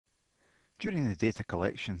During the data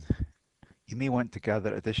collection, you may want to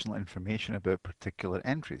gather additional information about particular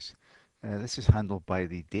entries. This is handled by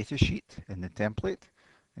the datasheet in the template,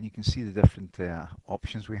 and you can see the different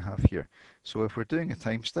options we have here. So if we're doing a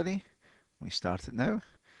time study, we start it now,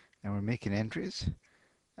 and we're making entries.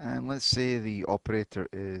 And let's say the operator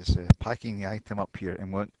is packing the item up here,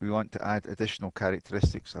 and we want to add additional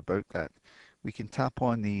characteristics about that. We can tap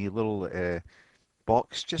on the little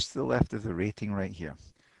box just to the left of the rating right here.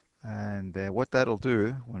 And what that'll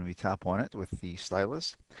do when we tap on it with the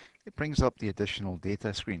stylus, it brings up the additional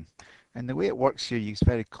data screen. And the way it works here is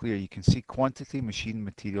very clear. You can see quantity, machine,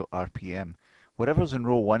 material, RPM. Whatever's in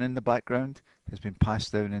row 1 in the background has been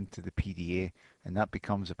passed down into the PDA, and that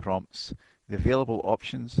becomes the prompts. The available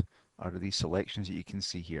options are these selections that you can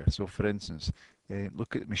see here. So for instance,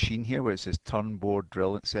 look at the machine here where it says turn, board,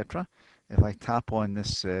 drill, etc. If I tap on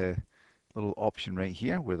this little option right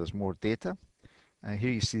here where there's more data,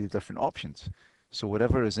 here you see the different options. So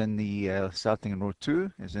whatever is in the starting in row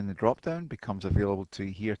 2 is in the drop down, becomes available to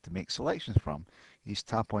you here to make selections from. You just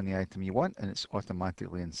tap on the item you want and it's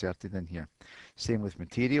automatically inserted in here. Same with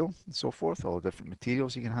material and so forth, all the different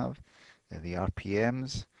materials you can have, the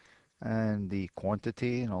RPMs and the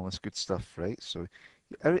quantity and all this good stuff, right? So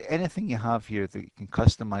anything you have here that you can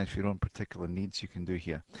customize for your own particular needs, you can do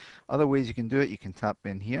here. Other ways you can do it, you can tap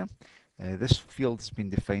in here. This field has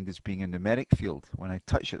been defined as being a numeric field. When I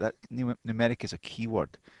touch it, that numeric is a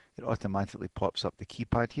keyword. It automatically pops up the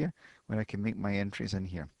keypad here when I can make my entries in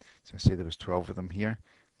here. So say there was 12 of them here,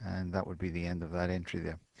 and that would be the end of that entry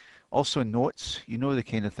there. Also notes, you know the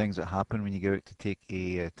kind of things that happen when you go out to take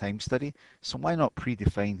a time study. So why not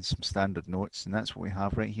predefine some standard notes? And that's what we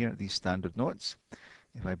have right here, these standard notes.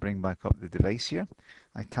 If I bring back up the device here,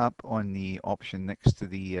 I tap on the option next to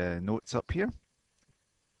the notes up here.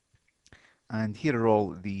 And here are all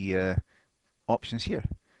the options here.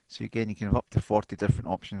 So again, you can have up to 40 different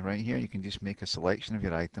options right here. You can just make a selection of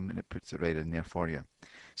your item and it puts it right in there for you.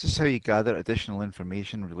 This is how you gather additional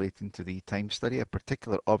information relating to the time study, a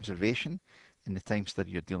particular observation in the time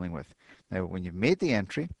study you're dealing with. Now, when you've made the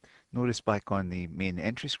entry, notice back on the main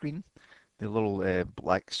entry screen, the little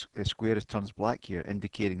black square turns black here,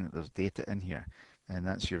 indicating that there's data in here. And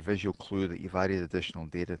that's your visual clue that you've added additional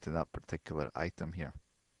data to that particular item here.